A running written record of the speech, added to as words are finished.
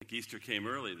think Easter came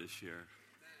early this year.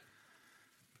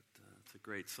 But it's a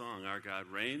great song. Our God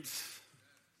reigns.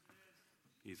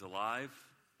 He's alive.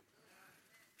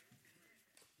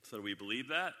 So do we believe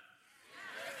that?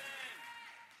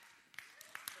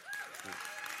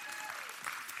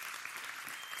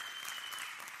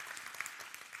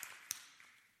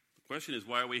 The question is,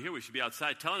 why are we here? We should be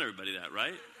outside telling everybody that,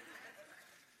 right?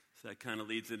 So that kind of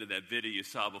leads into that video you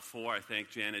saw before. I thank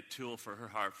Janet Toole for her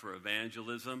heart for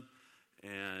evangelism.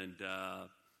 And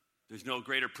there's no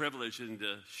greater privilege than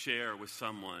to share with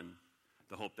someone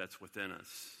the hope that's within us,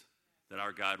 that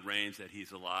our God reigns, that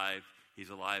He's alive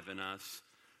in us.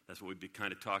 That's what we've been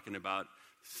kind of talking about,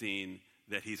 seeing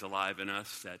that He's alive in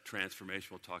us, that transformation.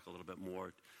 We'll talk a little bit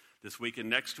more this week and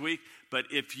next week. But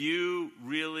if you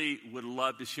really would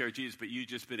love to share Jesus, but you've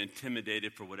just been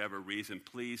intimidated for whatever reason,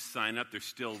 please sign up. There's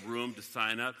still room to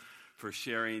sign up for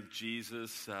sharing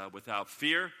Jesus without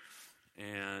fear.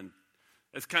 And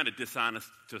it's kind of dishonest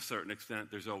to a certain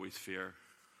extent. There's always fear.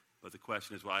 But the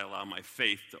question is, will I allow my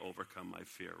faith to overcome my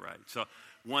fear, right? So I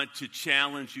want to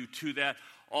challenge you to that.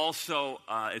 Also,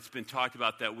 it's been talked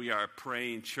about that we are a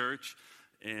praying church,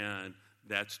 and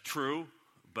that's true.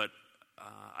 But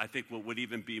I think what would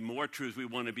even be more true is we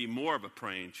want to be more of a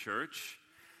praying church.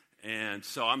 And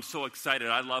so I'm so excited.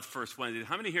 I love First Wednesdays.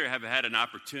 How many here have had an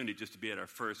opportunity just to be at our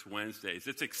First Wednesdays?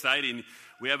 It's exciting.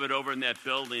 We have it over in that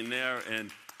building there, and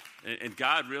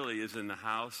God really is in the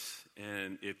house.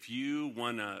 And if you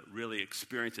want to really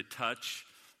experience a touch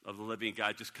of the living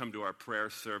God, just come to our prayer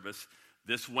service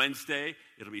this Wednesday.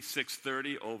 It'll be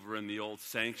 6:30 over in the old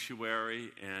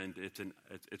sanctuary, and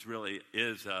it really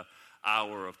is a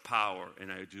hour of power,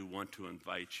 and I do want to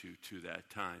invite you to that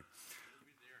time.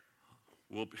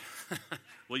 Well,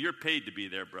 you're paid to be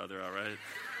there, brother, all right?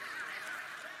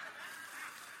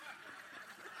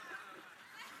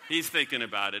 He's thinking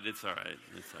about it. It's all right.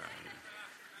 It's all right.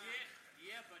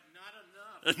 Yeah, but not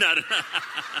enough. Not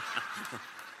enough.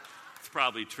 It's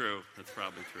probably true. That's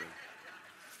probably true.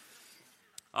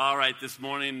 All right, this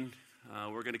morning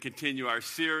we're going to continue our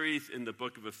series in the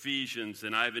book of Ephesians,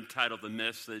 and I've entitled the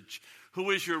message,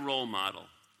 Who is Your Role Model?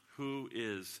 Who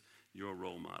is your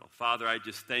role model? Father, I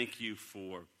just thank you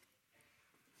for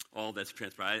all that's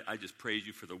transpired. I just praise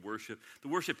you for the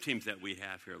worship teams that we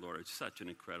have here, Lord. It's such an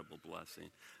incredible blessing.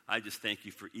 I just thank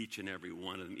you for each and every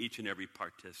one of them, each and every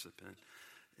participant.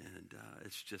 And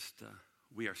it's just,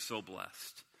 we are so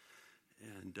blessed.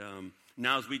 And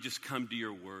now as we just come to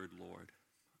your word, Lord,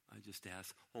 I just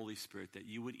ask, Holy Spirit, that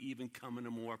you would even come in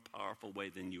a more powerful way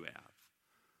than you have.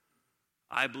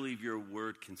 I believe your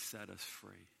word can set us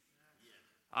free.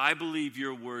 I believe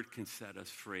your word can set us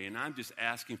free. And I'm just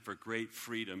asking for great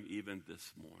freedom even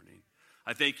this morning.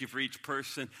 I thank you for each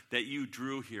person that you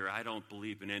drew here. I don't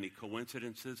believe in any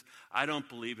coincidences. I don't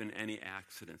believe in any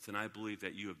accidents. And I believe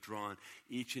that you have drawn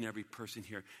each and every person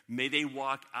here. May they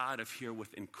walk out of here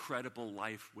with incredible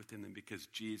life within them because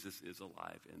Jesus is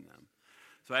alive in them.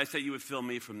 So I ask that you would fill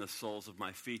me from the soles of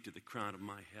my feet to the crown of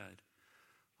my head.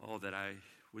 Oh, that I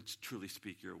would truly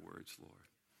speak your words, Lord.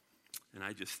 And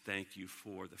I just thank you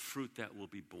for the fruit that will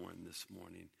be born this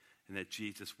morning and that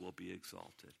Jesus will be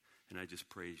exalted. And I just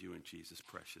praise you in Jesus'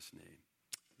 precious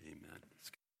name.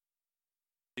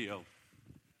 Amen.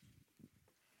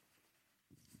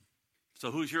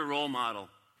 So who's your role model?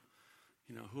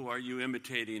 You know, who are you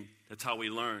imitating? That's how we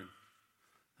learn.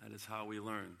 That is how we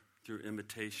learn, through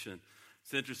imitation.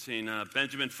 It's interesting.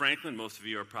 Benjamin Franklin, most of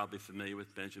you are probably familiar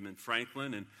with Benjamin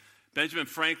Franklin. And Benjamin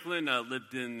Franklin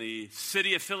lived in the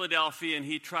city of Philadelphia, and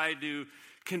he tried to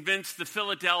convince the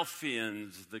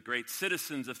Philadelphians, the great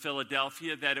citizens of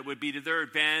Philadelphia, that it would be to their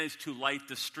advantage to light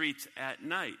the streets at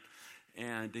night.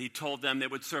 And he told them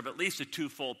it would serve at least a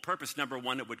twofold purpose. Number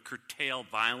one, it would curtail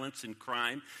violence and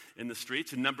crime in the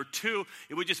streets. And number two,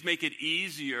 it would just make it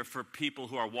easier for people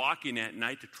who are walking at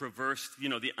night to traverse,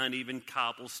 the uneven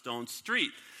cobblestone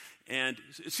street. And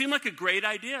it seemed like a great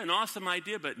idea, an awesome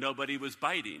idea, but nobody was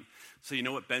biting. So you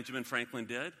know what Benjamin Franklin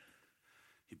did?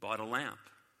 He bought a lamp.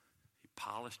 He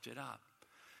polished it up.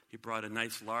 He brought a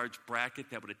nice large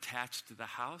bracket that would attach to the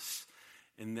house.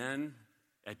 And then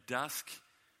at dusk,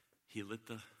 he lit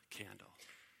the candle.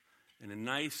 And a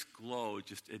nice glow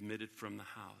just emitted from the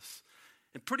house.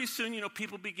 And pretty soon,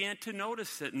 people began to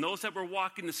notice it. And those that were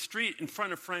walking the street in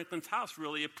front of Franklin's house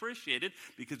really appreciated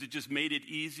because it just made it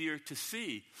easier to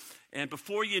see. And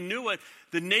before you knew it,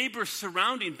 the neighbors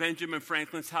surrounding Benjamin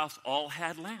Franklin's house all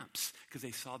had lamps because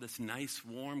they saw this nice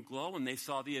warm glow and they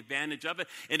saw the advantage of it.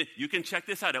 And you can check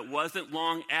this out. It wasn't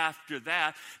long after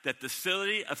that the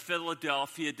city of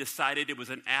Philadelphia decided it was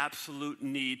an absolute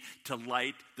need to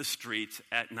light the streets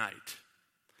at night.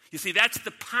 You see, that's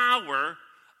the power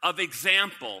of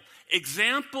example.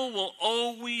 Example will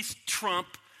always trump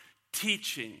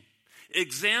teaching.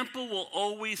 Example will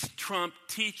always trump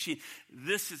teaching.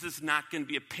 This is not going to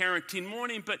be a parenting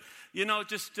morning, but,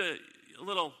 just a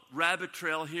little rabbit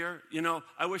trail here.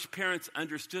 I wish parents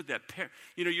understood that.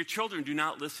 Your children do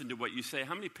not listen to what you say.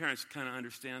 How many parents kind of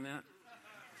understand that?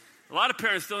 A lot of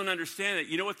parents don't understand it.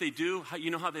 You know what they do?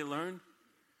 You know how they learn?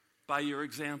 By your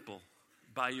example.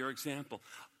 By your example.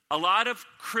 A lot of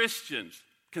Christians,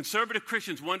 conservative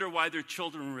Christians, wonder why their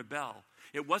children rebel.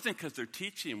 It wasn't because their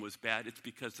teaching was bad. It's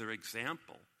because their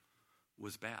example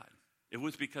was bad. It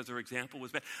was because their example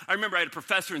was bad. I remember I had a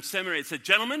professor in seminary that said,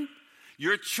 gentlemen,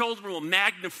 your children will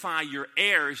magnify your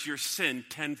errors, your sin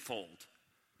tenfold.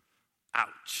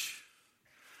 Ouch.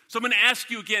 So I'm going to ask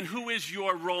you again, who is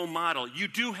your role model? You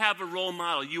do have a role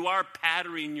model. You are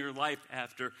patterning your life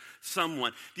after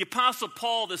someone. The Apostle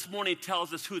Paul this morning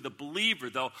tells us who the believer,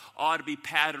 though, ought to be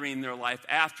patterning their life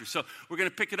after. So we're going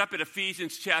to pick it up at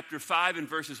Ephesians chapter 5 and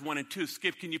verses 1 and 2.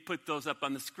 Skip, can you put those up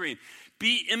on the screen?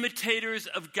 Be imitators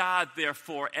of God,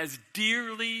 therefore, as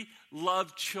dearly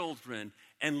loved children,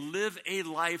 and live a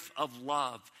life of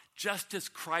love, just as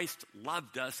Christ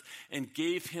loved us and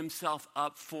gave himself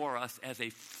up for us as a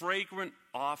fragrant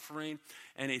offering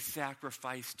and a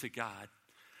sacrifice to God.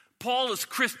 Paul is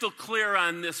crystal clear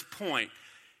on this point.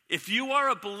 If you are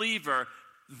a believer,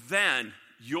 then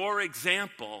your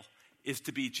example is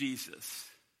to be Jesus.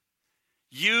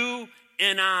 You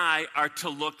and I are to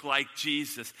look like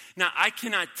Jesus. Now, I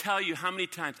cannot tell you how many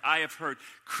times I have heard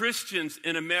Christians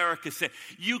in America say,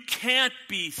 you can't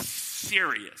be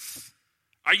serious.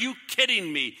 Are you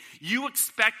kidding me? You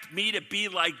expect me to be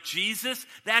like Jesus?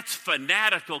 That's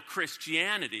fanatical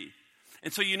Christianity.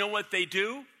 And so you know what they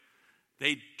do?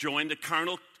 They join the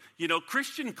carnal,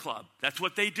 Christian club. That's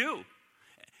what they do.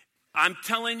 I'm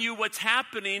telling you what's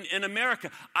happening in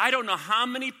America. I don't know how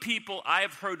many people I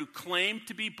have heard who claim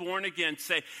to be born again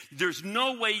say, there's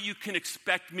no way you can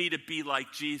expect me to be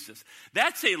like Jesus.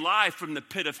 That's a lie from the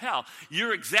pit of hell.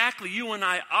 You and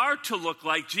I are to look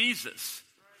like Jesus.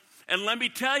 And let me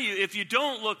tell you, if you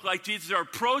don't look like Jesus or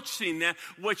approaching that,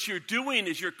 what you're doing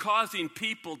is you're causing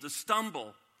people to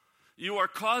stumble. You are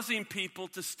causing people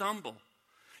to stumble.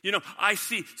 I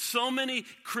see so many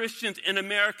Christians in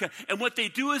America, and what they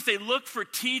do is they look for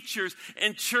teachers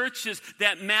and churches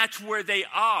that match where they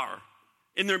are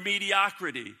in their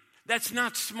mediocrity. That's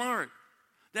not smart.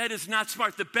 That is not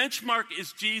smart. The benchmark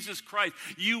is Jesus Christ.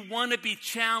 You want to be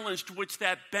challenged with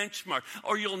that benchmark,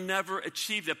 or you'll never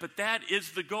achieve that. But that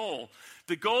is the goal.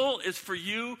 The goal is for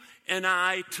you and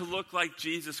I to look like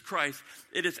Jesus Christ.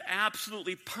 It is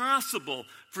absolutely possible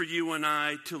for you and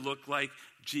I to look like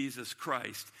Jesus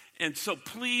Christ. And so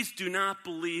please do not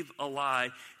believe a lie,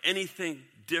 anything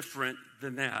different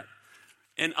than that.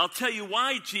 And I'll tell you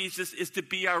why Jesus is to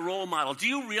be our role model. Do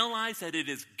you realize that it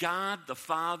is God the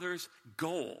Father's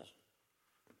goal?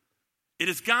 It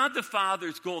is God the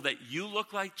Father's goal that you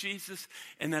look like Jesus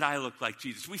and that I look like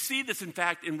Jesus. We see this, in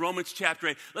fact, in Romans chapter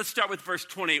 8. Let's start with verse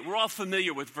 28. We're all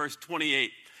familiar with verse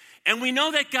 28. And we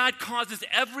know that God causes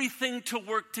everything to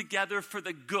work together for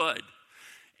the good.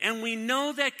 And we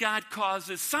know that God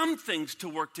causes some things to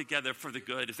work together for the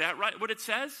good. Is that right, what it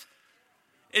says?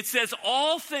 It says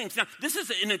all things. Now, this is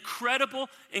an incredible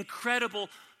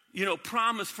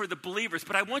promise for the believers.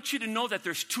 But I want you to know that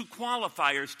there's two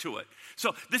qualifiers to it.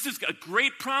 So this is a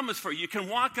great promise for you. You can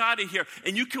walk out of here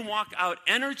and you can walk out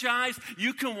energized.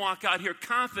 You can walk out here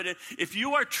confident. If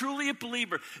you are truly a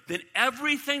believer, then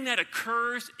everything that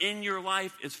occurs in your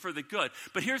life is for the good.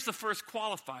 But here's the first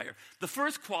qualifier. The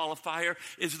first qualifier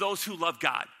is those who love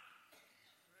God.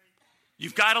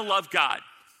 You've got to love God.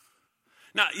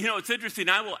 Now, it's interesting.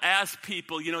 I will ask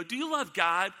people, do you love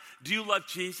God? Do you love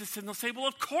Jesus? And they'll say, well,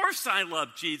 of course I love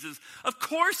Jesus. Of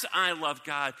course I love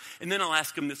God. And then I'll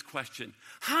ask them this question.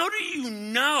 How do you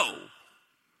know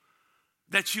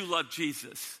that you love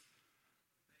Jesus?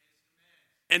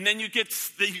 And then you get,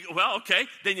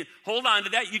 then you hold on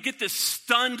to that. You get this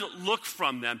stunned look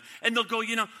from them. And they'll go,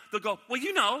 well,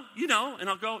 you know. And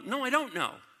I'll go, no, I don't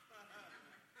know.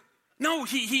 No,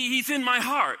 he's in my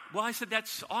heart. Well, I said,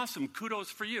 that's awesome. Kudos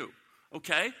for you.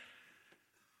 Okay?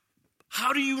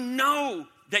 How do you know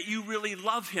that you really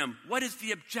love him? What is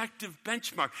the objective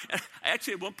benchmark? And I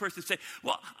actually had one person say,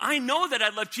 well, I know that I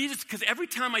love Jesus because every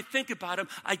time I think about him,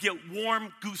 I get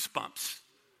warm goosebumps.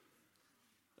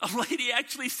 A lady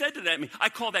actually said to that, I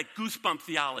call that goosebump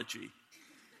theology.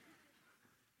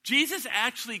 Jesus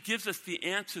actually gives us the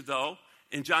answer, though,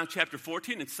 in John chapter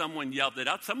 14, and someone yelled it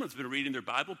out. Someone's been reading their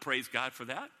Bible. Praise God for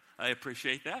that. I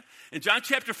appreciate that. In John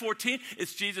chapter 14,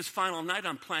 it's Jesus' final night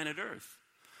on planet Earth.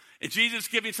 And Jesus is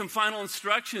giving some final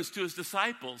instructions to his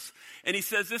disciples. And he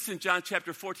says this in John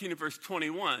chapter 14 and verse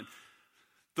 21.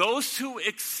 Those who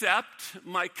accept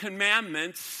my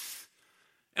commandments,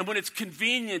 and when it's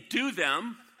convenient, do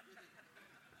them.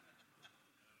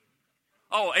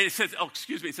 It says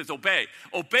obey.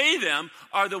 Obey them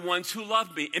are the ones who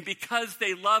love me. And because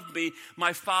they love me,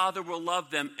 my Father will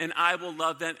love them, and I will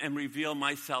love them and reveal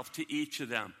myself to each of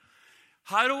them.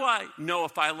 How do I know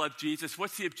if I love Jesus?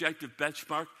 What's the objective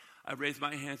benchmark? I raise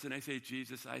my hands and I say,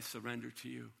 Jesus, I surrender to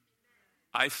you.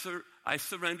 I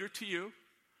surrender to you,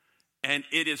 and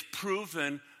it is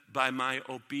proven by my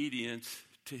obedience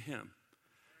to him.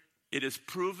 It is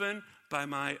proven by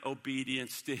my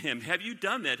obedience to him. Have you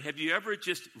done that? Have you ever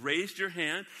just raised your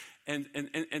hand and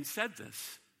said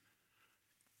this?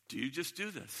 Do you just do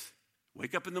this?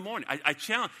 Wake up in the morning. I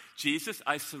challenge, Jesus,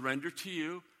 I surrender to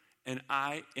you, and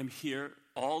I am here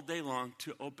all day long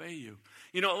to obey you.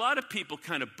 You know, a lot of people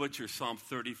kind of butcher Psalm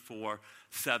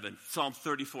 34:7. Psalm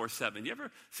 34:7. You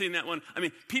ever seen that one? I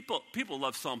mean, people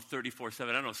love Psalm 34:7.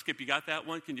 I don't know, Skip, you got that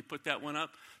one? Can you put that one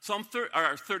up? Psalm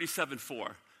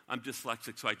 37:4. I'm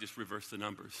dyslexic, so I just reverse the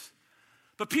numbers.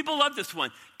 But people love this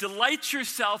one. Delight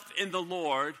yourself in the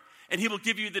Lord, and he will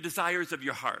give you the desires of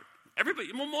your heart.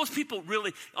 Most people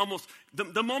really, almost,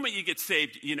 the moment you get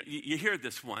saved, you hear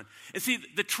this one. And see,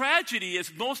 the tragedy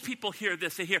is most people hear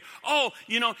this. They hear,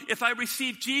 if I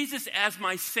receive Jesus as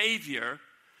my Savior,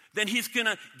 then he's going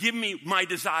to give me my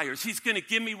desires. He's going to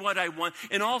give me what I want.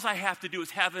 And all I have to do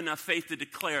is have enough faith to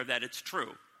declare that it's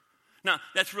true. Now,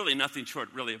 that's really nothing short,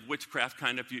 really, of witchcraft,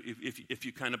 kind of, if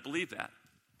you kind of believe that.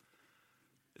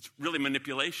 It's really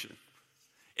manipulation.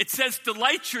 It says,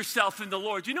 delight yourself in the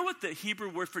Lord. Do you know what the Hebrew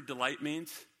word for delight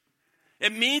means?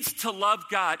 It means to love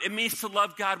God. It means to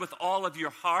love God with all of your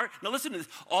heart. Now listen to this.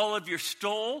 All of your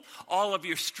soul, all of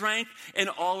your strength, and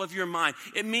all of your mind.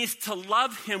 It means to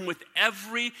love him with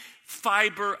every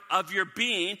fiber of your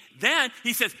being. Then,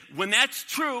 he says, when that's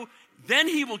true, then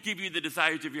he will give you the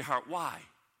desires of your heart. Why?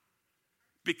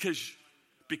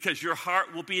 Because your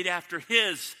heart will beat after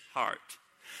his heart.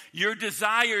 Your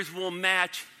desires will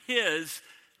match his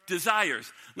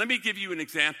desires. Let me give you an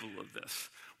example of this.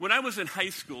 When I was in high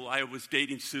school, I was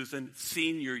dating Susan,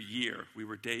 senior year, we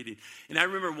were dating. And I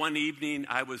remember one evening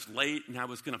I was late and I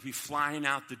was going to be flying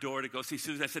out the door to go see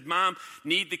Susan. I said, Mom,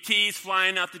 need the keys,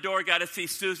 flying out the door, got to see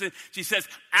Susan. She says,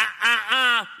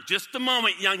 just a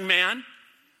moment, young man.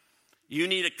 You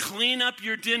need to clean up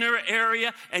your dinner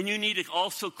area, and you need to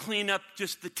also clean up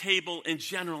just the table in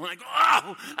general. And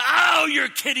I go, you're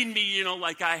kidding me,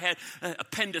 like I had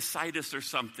appendicitis or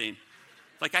something.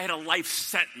 Like I had a life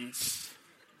sentence.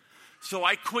 So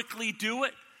I quickly do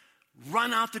it,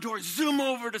 run out the door, zoom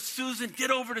over to Susan,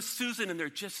 get over to Susan, and they're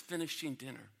just finishing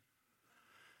dinner.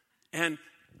 And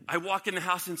I walk in the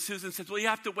house, and Susan says, well, you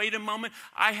have to wait a moment.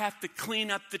 I have to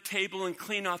clean up the table and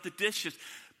clean off the dishes.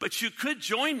 But you could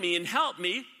join me and help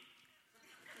me.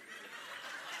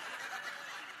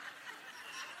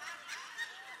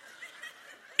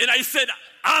 And I said,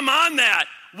 I'm on that.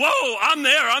 Whoa, I'm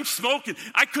there. I'm smoking.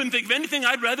 I couldn't think of anything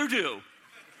I'd rather do.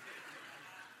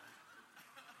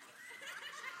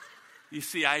 You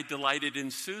see, I delighted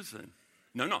in Susan.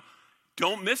 No.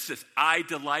 Don't miss this. I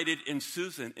delighted in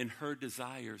Susan, and her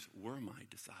desires were my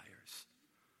desires.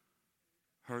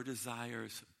 Her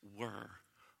desires were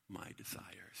my desires.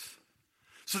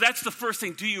 So that's the first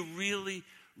thing. Do you really,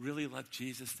 really love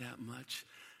Jesus that much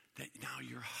that now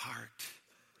your heart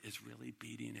is really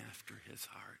beating after his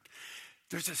heart?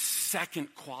 There's a second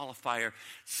qualifier.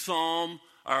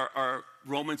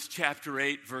 Romans chapter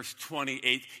 8, verse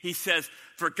 28. He says,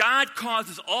 for God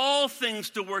causes all things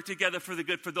to work together for the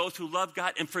good for those who love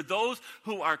God and for those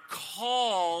who are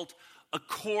called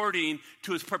according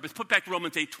to his purpose. Put back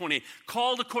Romans 8:28.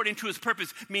 Called according to his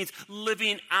purpose means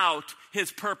living out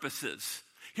his purposes.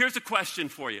 Here's a question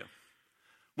for you.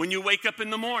 When you wake up in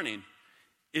the morning,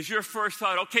 is your first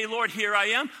thought, okay, Lord, here I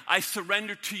am. I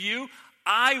surrender to you.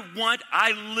 I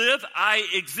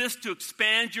exist to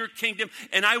expand your kingdom,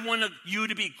 and I want you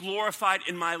to be glorified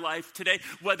in my life today,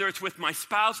 whether it's with my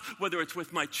spouse, whether it's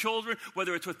with my children,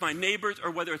 whether it's with my neighbors,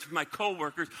 or whether it's with my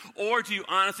coworkers. Or do you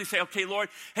honestly say, okay, Lord,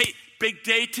 hey, big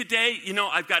day today,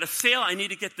 I've got a sale, I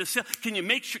need to get this sale. Can you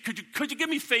make sure, could you give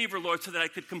me favor, Lord, so that I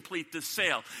could complete this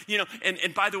sale?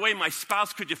 And by the way, my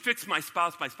spouse, could you fix my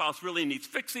spouse? My spouse really needs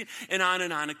fixing, and on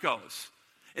it goes.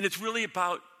 And it's really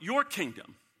about your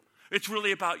kingdom. It's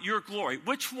really about your glory.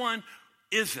 Which one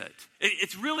is it?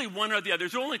 It's really one or the other.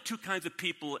 There's only two kinds of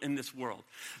people in this world.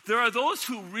 There are those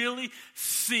who really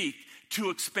seek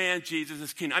to expand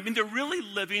Jesus' kingdom. I mean, they're really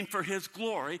living for his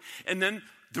glory. And then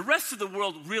the rest of the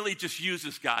world really just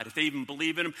uses God. If they even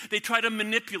believe in him, they try to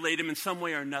manipulate him in some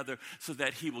way or another so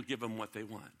that he will give them what they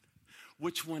want.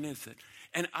 Which one is it?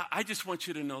 And I just want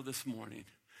you to know this morning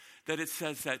that it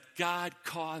says that God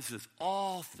causes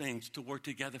all things to work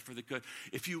together for the good.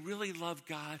 If you really love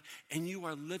God and you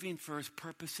are living for his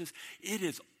purposes, it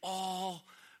is all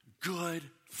good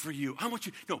for you. I want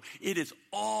you to know it is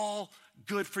all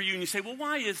good for you. And you say, well,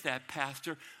 why is that,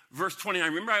 Pastor? Verse 29,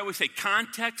 remember I always say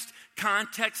context,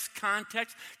 context,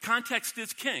 context. Context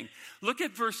is king. Look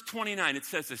at verse 29. It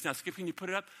says this. Now, Skip, can you put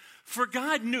it up? For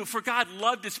God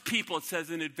loved his people, it says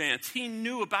in advance. He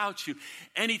knew about you.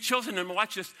 And he chose them,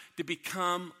 watch this, to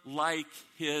become like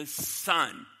his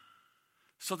son.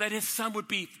 So that his son would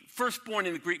be firstborn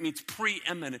in the Greek means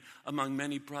preeminent among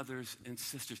many brothers and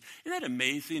sisters. Isn't that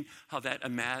amazing how that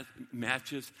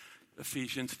matches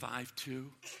Ephesians 5:2?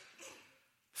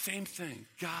 Same thing.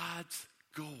 God's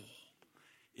goal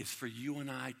is for you and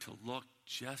I to look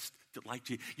just like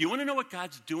Jesus. You want to know what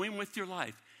God's doing with your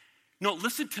life? No,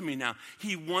 listen to me now.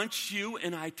 He wants you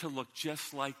and I to look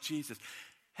just like Jesus.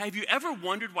 Have you ever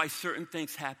wondered why certain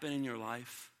things happen in your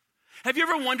life? Have you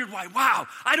ever wondered why, wow,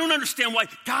 I don't understand why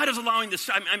God is allowing this.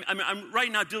 I'm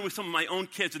right now dealing with some of my own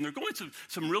kids, and they're going through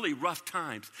some really rough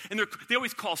times. And they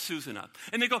always call Susan up.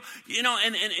 And they go,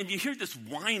 and you hear this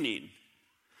whining.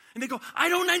 And they go, I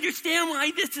don't understand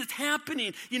why this is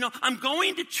happening. I'm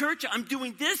going to church, I'm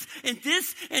doing this and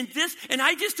this and this, and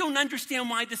I just don't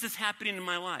understand why this is happening in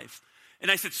my life. And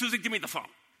I said, Susan, give me the phone.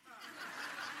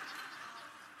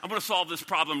 I'm going to solve this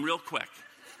problem real quick.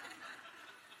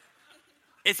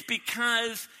 It's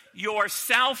because you're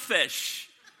selfish.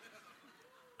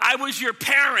 I was your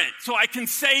parent, so I can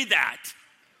say that.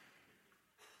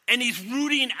 And he's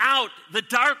rooting out the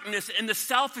darkness and the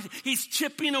selfish. He's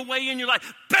chipping away in your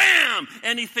life. Bam!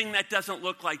 Anything that doesn't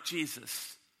look like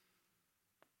Jesus.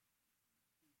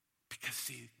 Because,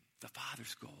 see, the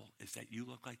Father's goal is that you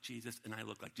look like Jesus and I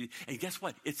look like Jesus. And guess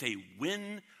what? It's a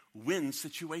win-win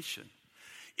situation.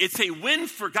 It's a win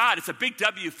for God. It's a big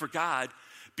W for God.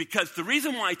 Because the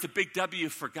reason why it's a big W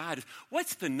for God is,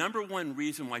 what's the number one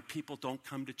reason why people don't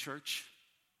come to church?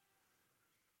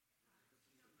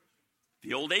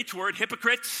 The old H word,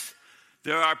 hypocrites.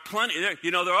 There are plenty,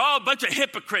 they're all a bunch of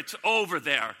hypocrites over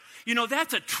there.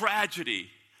 That's a tragedy.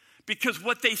 Because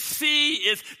what they see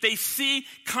is they see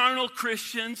carnal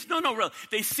Christians. No, really.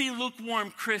 They see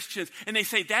lukewarm Christians. And they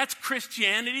say, that's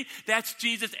Christianity, that's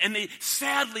Jesus. And they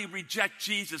sadly reject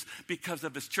Jesus because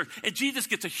of his church. And Jesus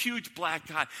gets a huge black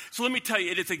eye. So let me tell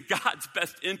you, it is in God's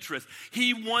best interest.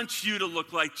 He wants you to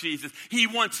look like Jesus. He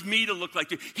wants me to look like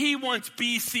Jesus. He wants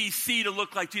BCC to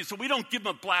look like Jesus. So we don't give him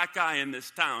a black eye in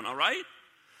this town, all right?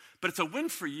 But it's a win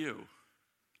for you.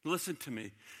 Listen to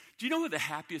me. Do you know who the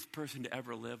happiest person to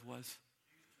ever live was?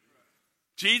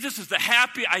 Jesus is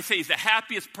he's the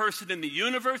happiest person in the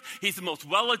universe. He's the most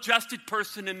well-adjusted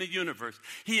person in the universe.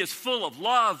 He is full of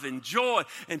love and joy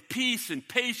and peace and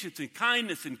patience and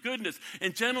kindness and goodness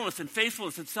and gentleness and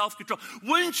faithfulness and self-control.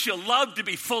 Wouldn't you love to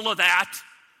be full of that?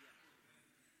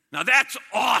 Now that's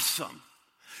awesome.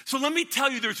 So let me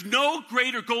tell you, there's no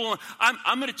greater goal.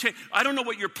 I'm going to change. I don't know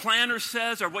what your planner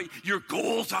says or what your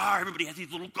goals are. Everybody has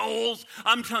these little goals.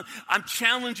 I'm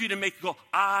challenging you to make a goal.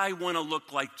 I want to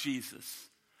look like Jesus.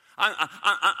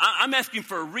 I'm asking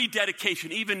for a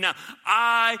rededication even now.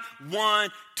 I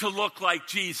want to look like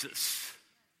Jesus.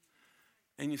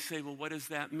 And you say, well, what does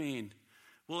that mean?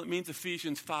 Well, it means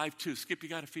Ephesians 5:2. Skip, you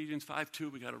got Ephesians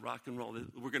 5:2? We got to rock and roll.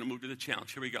 We're going to move to the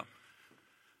challenge. Here we go.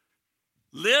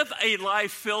 Live a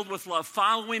life filled with love,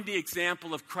 following the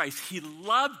example of Christ. He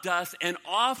loved us and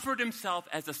offered himself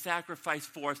as a sacrifice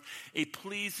for us, a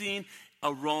pleasing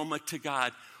aroma to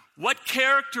God. What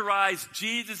characterized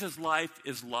Jesus' life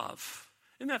is love.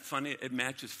 Isn't that funny? It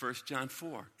matches 1 John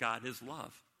 4. God is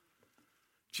love.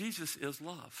 Jesus is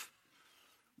love.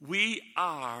 We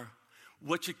are,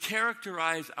 what should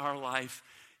characterize our life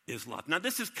is love. Now,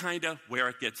 this is kind of where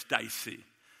it gets dicey.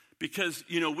 Because,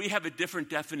 we have a different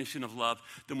definition of love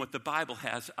than what the Bible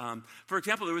has. For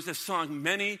example, there was this song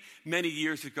many, many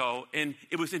years ago, and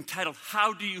it was entitled,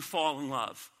 How Do You Fall in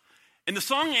Love? And the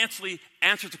song actually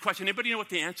answers the question. Anybody know what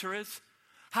the answer is?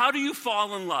 How do you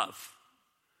fall in love?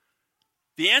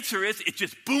 The answer is, it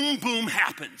just boom, boom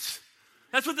happens.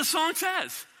 That's what the song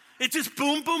says. It just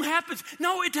boom, boom happens.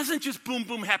 No, it doesn't just boom,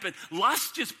 boom happen.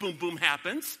 Lust just boom, boom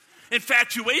happens.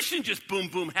 Infatuation just boom,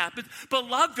 boom happens. But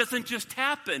love doesn't just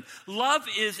happen. Love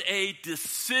is a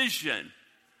decision.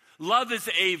 Love is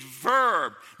a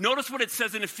verb. Notice what it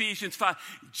says in Ephesians 5.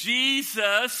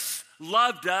 Jesus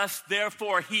loved us,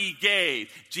 therefore he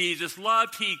gave. Jesus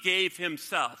loved, he gave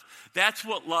himself. That's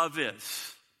what love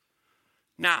is.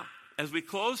 Now, as we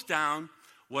close down,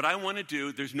 what I want to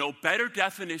do, there's no better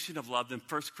definition of love than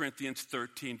 1 Corinthians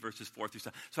 13, verses 4 through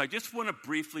 7. So I just want to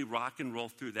briefly rock and roll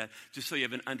through that, just so you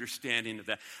have an understanding of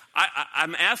that.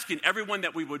 I'm asking everyone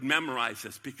that we would memorize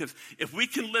this, because if we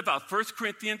can live out 1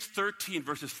 Corinthians 13,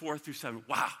 verses 4 through 7,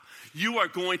 wow, you are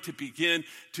going to begin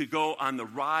to go on the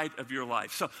ride of your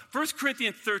life. So 1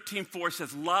 Corinthians 13, 4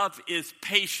 says, love is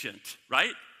patient,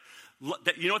 right?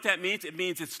 You know what that means? It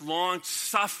means it's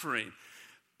long-suffering.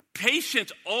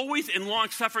 Patience always in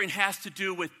long-suffering has to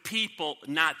do with people,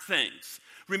 not things.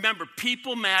 Remember,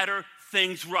 people matter,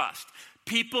 things rust.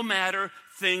 People matter,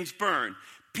 things burn.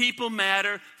 People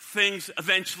matter, things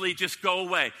eventually just go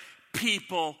away.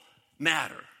 People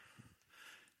matter.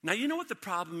 Now, you know what the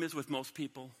problem is with most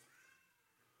people?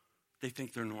 They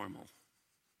think they're normal.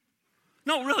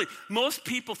 No, really, most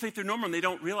people think they're normal and they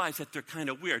don't realize that they're kind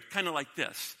of weird, kind of like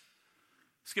this.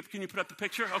 Skip, can you put up the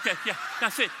picture? Okay, yeah,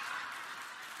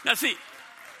 Now see,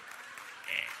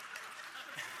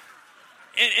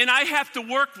 and I have to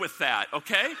work with that,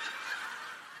 okay?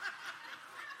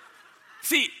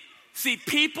 See,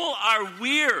 people are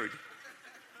weird.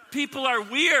 People are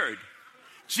weird.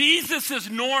 Jesus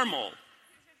is normal.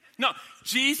 No,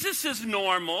 Jesus is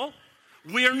normal.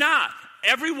 We're not.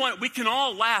 Everyone, we can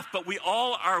all laugh, but we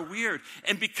all are weird.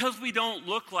 And because we don't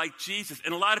look like Jesus,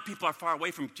 and a lot of people are far away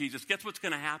from Jesus, guess what's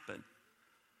going to happen?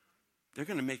 They're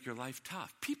going to make your life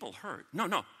tough. People hurt.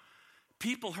 No.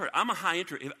 People hurt. I'm a high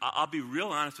introvert. I'll be real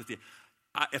honest with you.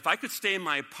 If I could stay in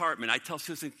my apartment, I'd tell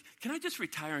Susan, can I just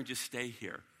retire and just stay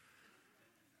here?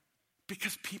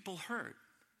 Because people hurt.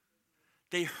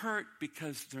 They hurt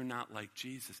because they're not like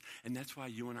Jesus. And that's why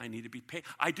you and I need to be patient.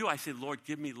 I do. I say, Lord,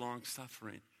 give me long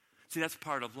suffering. See, that's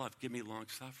part of love. Give me long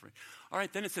suffering. All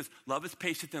right, then it says, love is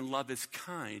patient and love is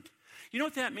kind. You know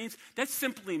what that means? That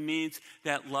simply means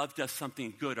that love does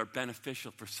something good or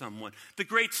beneficial for someone. The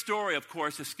great story, of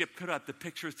course, is Skip put up the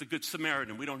picture, is the Good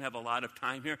Samaritan. We don't have a lot of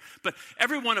time here, but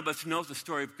every one of us knows the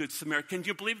story of Good Samaritan. Can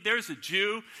you believe there's a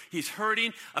Jew, he's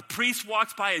hurting, a priest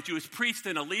walks by, a Jewish priest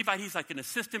and a Levite, he's like an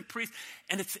assistant priest,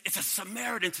 and it's a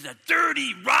Samaritan, it's a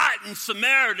dirty, rotten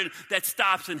Samaritan that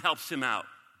stops and helps him out.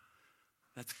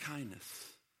 That's kindness.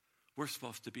 We're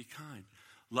supposed to be kind.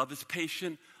 Love is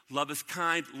patient. Love is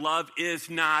kind. Love is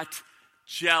not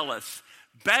jealous.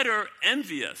 Better,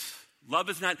 envious. Love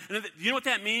is not. You know what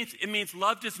that means? It means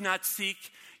love does not seek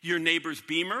your neighbor's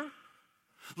Beamer.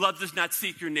 Love does not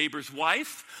seek your neighbor's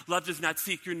wife. Love does not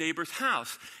seek your neighbor's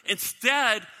house.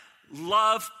 Instead,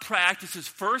 love practices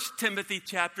 1 Timothy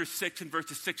chapter 6 and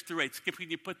verses 6 through 8. Skip,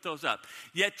 can you put those up?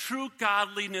 Yet true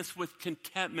godliness with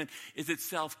contentment is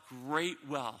itself great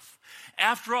wealth.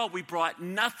 After all, we brought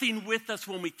nothing with us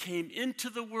when we came into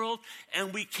the world,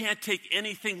 and we can't take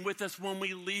anything with us when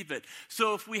we leave it.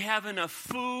 So if we have enough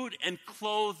food and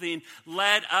clothing,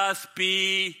 let us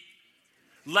be.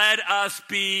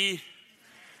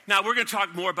 Now, we're going to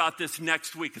talk more about this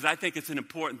next week because I think it's an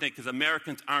important thing because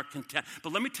Americans aren't content.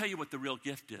 But let me tell you what the real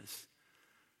gift is.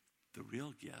 The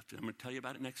real gift, and I'm going to tell you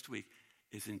about it next week,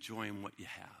 is enjoying what you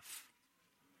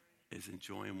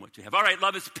have. All right,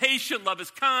 love is patient, love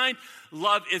is kind,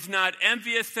 love is not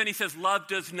envious. Then he says love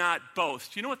does not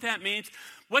boast. You know what that means?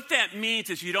 What that means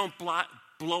is you don't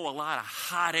blow a lot of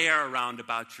hot air around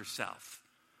about yourself.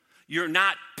 You're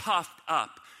not puffed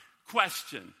up.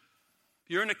 Question.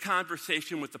 You're in a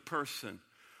conversation with a person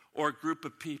or a group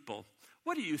of people.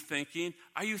 What are you thinking?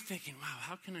 Are you thinking, wow,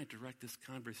 how can I direct this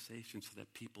conversation so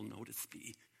that people notice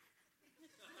me?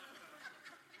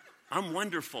 I'm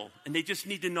wonderful, and they just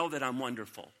need to know that I'm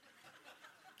wonderful.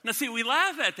 Now, see, we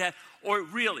laugh at that, or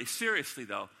really, seriously,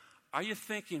 though, are you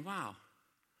thinking, wow,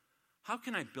 how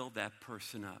can I build that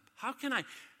person up? How can I...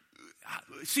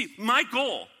 See, my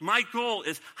goal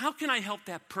is how can I help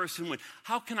that person win?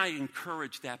 How can I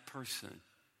encourage that person?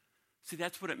 See,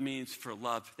 that's what it means for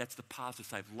love. That's the positive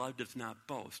side. Love does not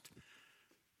boast.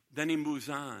 Then he moves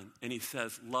on and he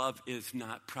says, love is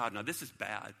not proud. Now, this is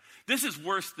bad. This is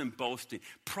worse than boasting.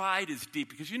 Pride is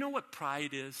deep because you know what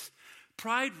pride is?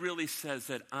 Pride really says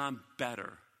that I'm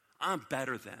better. I'm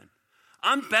better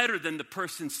than the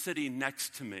person sitting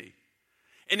next to me.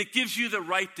 And it gives you the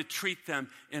right to treat them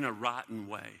in a rotten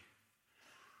way.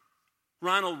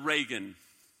 Ronald Reagan.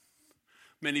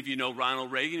 Many of you know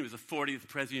Ronald Reagan. He was the 40th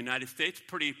president of the United States.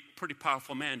 Pretty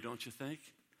powerful man, don't you think?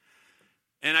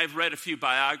 And I've read a few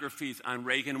biographies on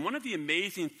Reagan. And one of the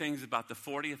amazing things about the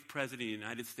 40th president of the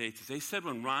United States is they said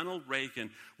when Ronald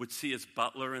Reagan would see his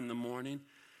butler in the morning,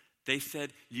 they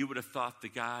said you would have thought the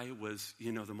guy was,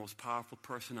 the most powerful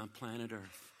person on planet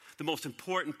Earth. the most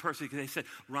important person, because they said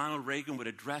Ronald Reagan would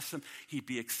address him. He'd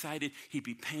be excited. He'd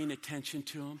be paying attention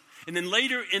to him. And then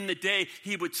later in the day,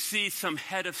 he would see some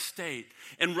head of state.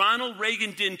 And Ronald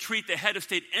Reagan didn't treat the head of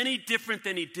state any different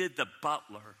than he did the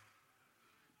butler.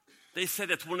 They said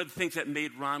that's one of the things that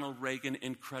made Ronald Reagan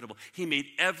incredible. He made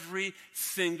every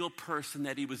single person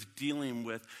that he was dealing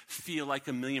with feel like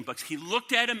 $1 million. He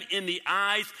looked at him in the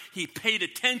eyes, he paid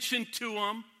attention to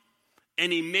him,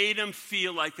 and he made him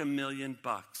feel like $1 million.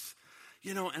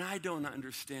 You know, and I don't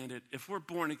understand it. If we're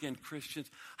born again Christians,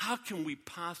 how can we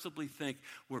possibly think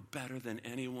we're better than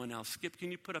anyone else? Skip,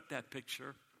 can you put up that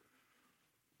picture?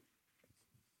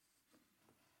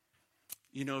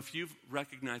 You know, if you've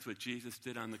recognized what Jesus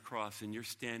did on the cross and you're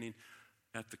standing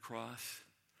at the cross,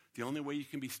 the only way you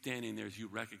can be standing there is you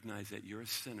recognize that you're a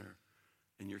sinner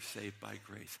and you're saved by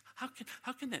grace.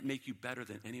 How can that make you better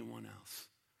than anyone else?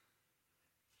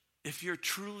 If you're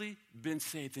truly been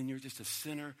saved, then you're just a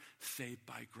sinner saved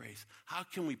by grace. How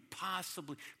can we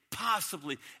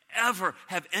possibly ever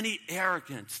have any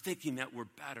arrogance thinking that we're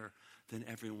better than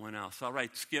everyone else? All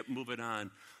right, Skip, move it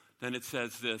on. Then it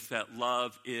says this, that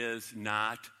love is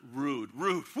not rude.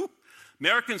 Rude. Whew.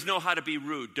 Americans know how to be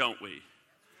rude, don't we?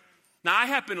 Now, I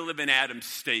happen to live in Adams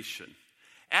Station.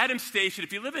 Adams Station,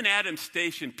 if you live in Adams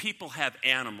Station, people have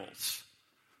animals.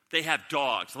 They have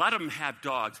dogs. A lot of them have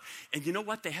dogs. And you know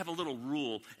what? They have a little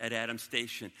rule at Adams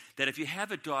Station that if you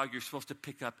have a dog, you're supposed to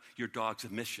pick up your dog's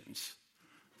emissions.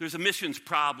 There's emissions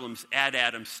problems at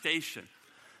Adams Station.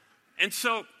 And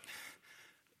so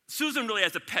Susan really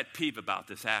has a pet peeve about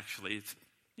this, actually. It's,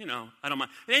 you know, I don't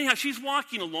mind. Anyhow, she's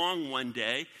walking along one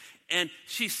day, and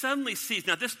she suddenly sees,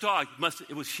 now this dog,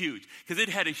 it was huge, because it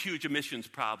had a huge emissions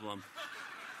problem.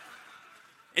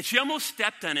 And she almost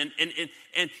stepped on it,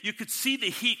 and you could see the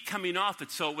heat coming off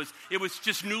it, so it was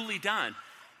just newly done.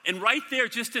 And right there,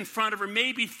 just in front of her,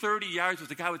 maybe 30 yards,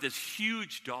 was a guy with this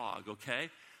huge dog, okay?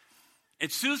 And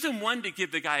Susan wanted to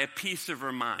give the guy a piece of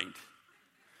her mind.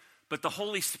 But the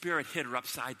Holy Spirit hit her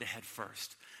upside the head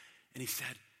first. And he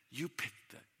said, you pick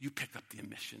up the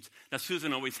emissions. Now,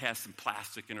 Susan always has some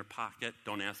plastic in her pocket.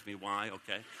 Don't ask me why,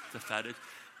 okay? It's a fetish.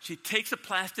 She takes a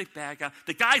plastic bag out.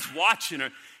 The guy's watching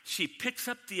her. She picks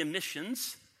up the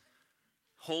emissions,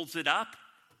 holds it up,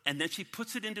 and then she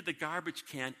puts it into the garbage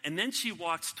can, and then she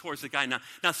walks towards the guy.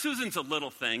 Now Susan's a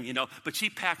little thing, you know, but she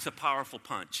packs a powerful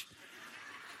punch.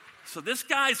 So this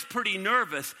guy's pretty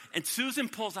nervous, and Susan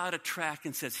pulls out a tract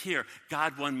and says, here,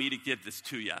 God wanted me to give this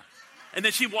to you. And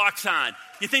then she walks on.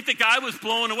 You think the guy was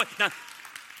blown away? Now,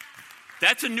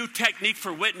 that's a new technique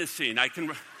for witnessing.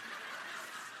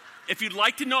 If you'd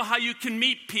like to know how you can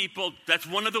meet people, that's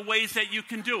one of the ways that you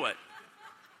can do it.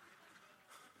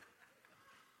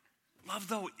 Love,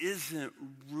 though, isn't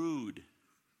rude.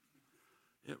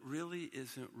 It really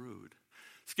isn't rude.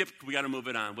 Skip, we got to move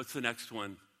it on. What's the next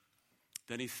one?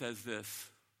 Then he says this,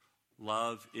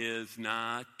 love is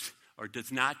not, or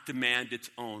does not demand its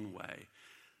own way.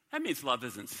 That means love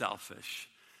isn't selfish.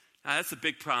 Now, that's a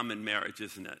big problem in marriage,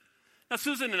 isn't it? Now,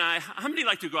 Susan and I, how many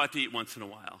like to go out to eat once in a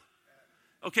while?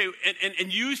 Okay,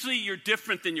 and usually you're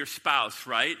different than your spouse,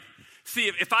 right? See,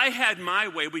 if I had my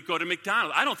way, we'd go to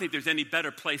McDonald's. I don't think there's any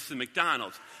better place than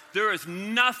McDonald's. There is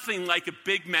nothing like a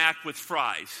Big Mac with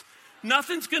fries.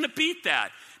 Nothing's going to beat that.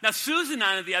 Now, Susan,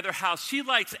 on the other house, she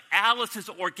likes Alice's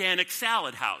Organic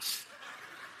Salad House.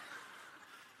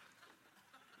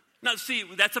 Now, see,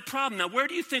 that's a problem. Now, where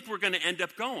do you think we're going to end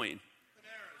up going?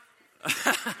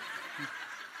 Panera's.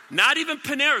 Not even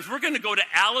Panera's. We're going to go to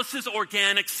Alice's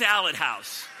Organic Salad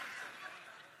House.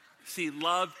 See,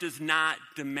 love does not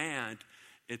demand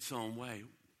its own way.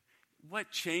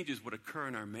 What changes would occur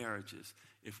in our marriages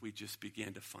if we just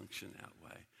began to function that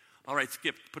way? All right,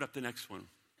 Skip, put up the next one.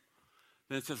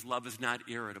 Then it says love is not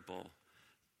irritable.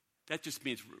 That just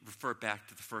means refer back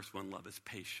to the first one, love is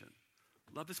patient.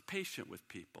 Love is patient with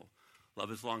people.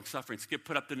 Love is long-suffering. Skip,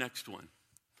 put up the next one.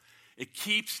 It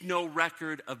keeps no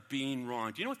record of being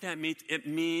wrong. Do you know what that means? It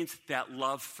means that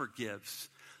love forgives.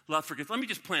 Love forgives. Let me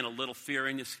just plant a little fear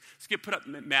in you. Skip, put up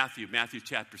Matthew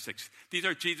chapter 6. These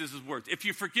are Jesus' words. If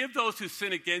you forgive those who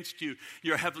sin against you,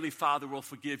 your heavenly Father will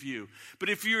forgive you. But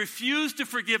if you refuse to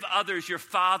forgive others, your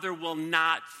Father will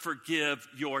not forgive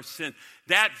your sin.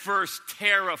 That verse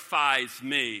terrifies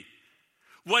me.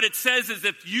 What it says is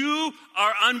if you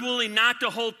are unwilling not to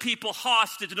hold people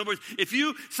hostage, in other words, if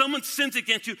someone sins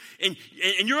against you and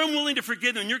you're unwilling to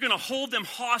forgive them, and you're going to hold them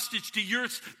hostage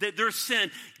to their sin,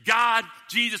 God,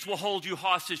 Jesus will hold you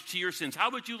hostage to your sins.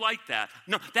 How would you like that?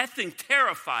 No, that thing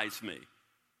terrifies me.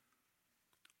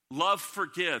 Love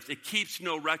forgives. It keeps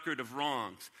no record of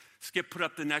wrongs. Skip, put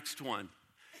up the next one.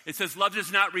 It says, love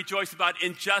does not rejoice about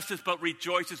injustice, but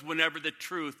rejoices whenever the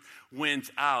truth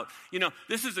wins out.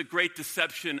 This is a great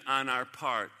deception on our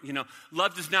part.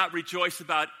 Love does not rejoice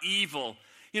about evil.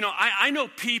 I know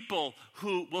people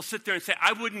who will sit there and say,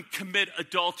 I wouldn't commit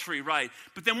adultery, right?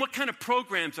 But then what kind of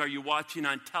programs are you watching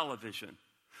on television?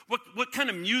 What kind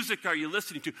of music are you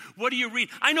listening to? What do you read?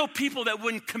 I know people that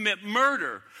wouldn't commit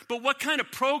murder, but what kind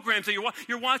of programs are you watching?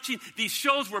 You're watching these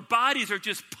shows where bodies are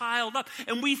just piled up,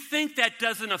 and we think that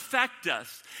doesn't affect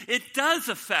us. It does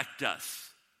affect us.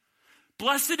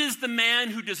 Blessed is the man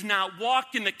who does not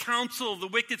walk in the counsel of the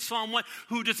wicked, Psalm 1,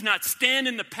 who does not stand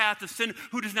in the path of sin,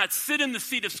 who does not sit in the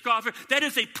seat of scoffer. That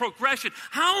is a progression.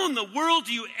 How in the world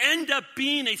do you end up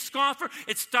being a scoffer?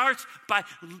 It starts by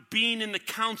being in the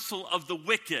counsel of the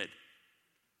wicked.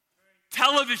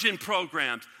 Television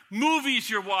programs, movies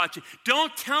you're watching.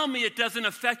 Don't tell me it doesn't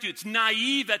affect you. It's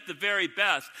naive at the very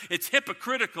best. It's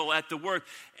hypocritical at the worst.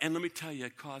 And let me tell you,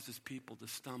 it causes people to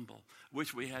stumble.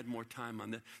 Wish we had more time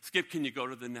on this. Skip, can you go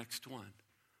to the next one?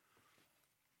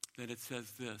 Then it says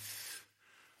this.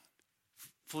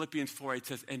 Philippians 4:8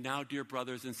 says, and now, dear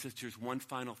brothers and sisters, one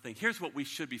final thing. Here's what we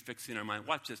should be fixing our mind.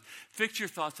 Watch this. Fix your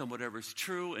thoughts on whatever is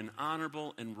true and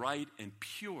honorable and right and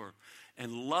pure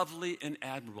and lovely and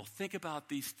admirable. Think about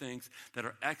these things that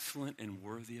are excellent and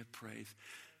worthy of praise.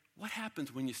 What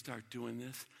happens when you start doing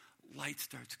this? Light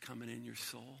starts coming in your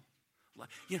soul.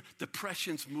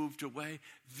 Depression's moved away.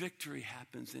 Victory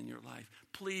happens in your life.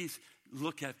 Please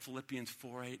look at Philippians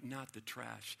 4:8, not the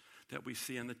trash that we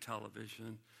see on the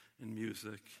television and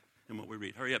music and what we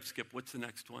read. Hurry up, Skip. What's the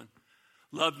next one?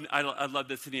 Love, I love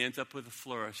this, and he ends up with a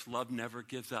flourish. Love never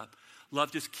gives up.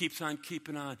 Love just keeps on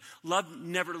keeping on. Love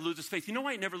never loses faith. You know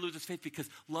why it never loses faith? Because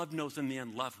love knows in the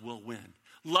end love will win.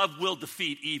 Love will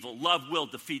defeat evil. Love will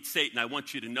defeat Satan. I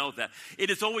want you to know that. It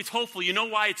is always hopeful. You know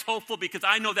why it's hopeful? Because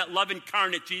I know that love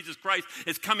incarnate, Jesus Christ,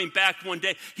 is coming back one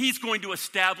day. He's going to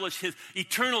establish his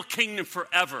eternal kingdom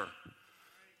forever.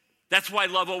 That's why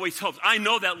love always hopes. I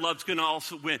know that love's going to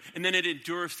also win. And then it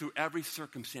endures through every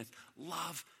circumstance.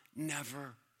 Love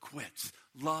never quits.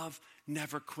 Love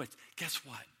never quits. Guess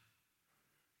what?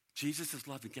 Jesus is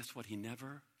love, and guess what? He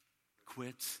never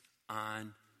quits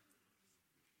on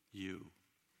you.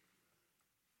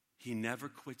 He never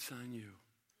quits on you.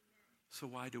 So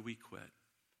why do we quit?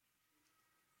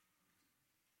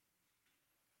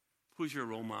 Who's your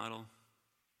role model?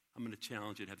 I'm going to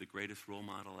challenge you to have the greatest role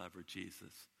model ever,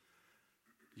 Jesus.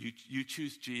 You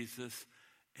choose Jesus,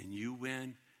 and you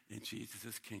win, and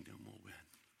Jesus' kingdom will win.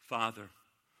 Father,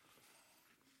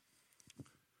 I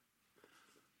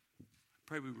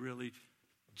pray we really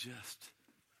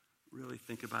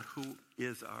think about who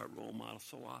is our role model.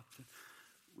 So often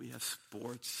we have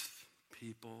sports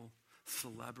people,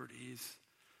 celebrities,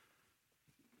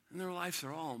 and their lives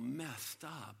are all messed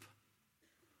up.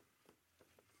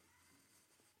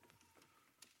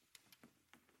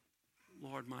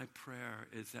 Lord, my prayer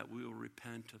is that we will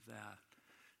repent of that.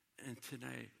 And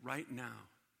today, right now,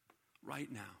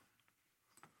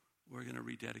 we're going to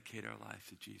rededicate our lives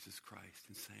to Jesus Christ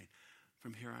and say,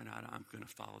 from here on out, I'm going to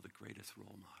follow the greatest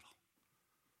role model.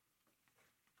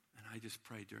 And I just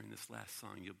pray during this last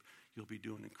song, you'll be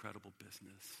doing incredible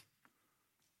business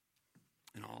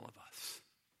in all of us.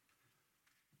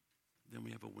 Then we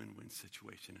have a win-win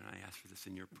situation, and I ask for this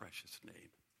in your precious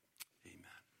name.